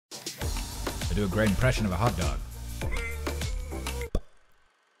I do a great impression of a hot dog.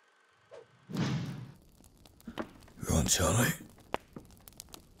 Go on, Charlie.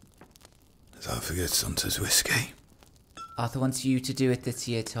 Don't forget Santa's whiskey. Arthur wants you to do it this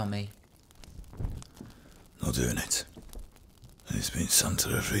year, Tommy. Not doing it. He's been Santa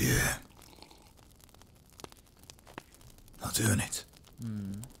every year. Not doing it.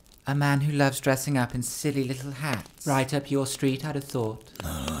 A man who loves dressing up in silly little hats. Right up your street, I'd have thought.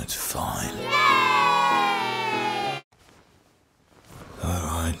 No, it's fine.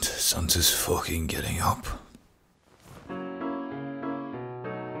 Alright, Santa's fucking getting up.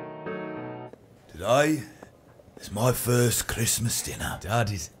 Today is my first Christmas dinner.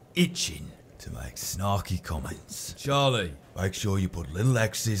 Dad is itching to make snarky comments. Charlie. Make sure you put little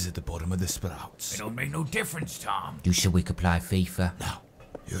X's at the bottom of the sprouts. It'll make no difference, Tom. You should we apply FIFA? No,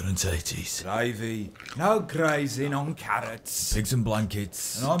 you're in 80s. Gravy, no grazing on carrots. Pigs and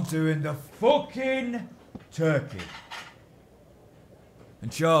blankets. And I'm doing the fucking turkey.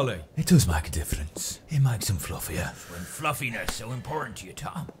 And Charlie. It does make a difference. It makes them fluffier. When fluffiness so important to you,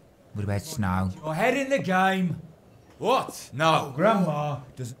 Tom? What about snow? You're ahead in the game. What? No, Grandma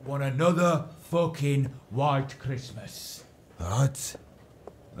doesn't want another fucking white Christmas. Alright.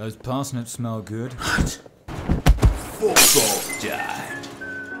 Those parsnips smell good. Right. Fuck off, Dad.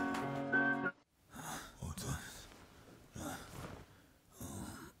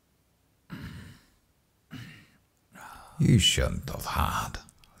 You shouldn't have had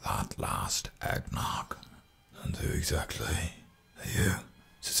that last eggnog. And who exactly are you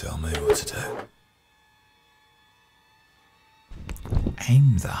to tell me what to do?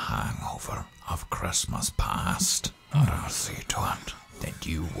 I'm the hangover of Christmas past. Or I'll see to it that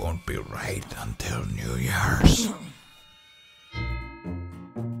you won't be right until New Year's.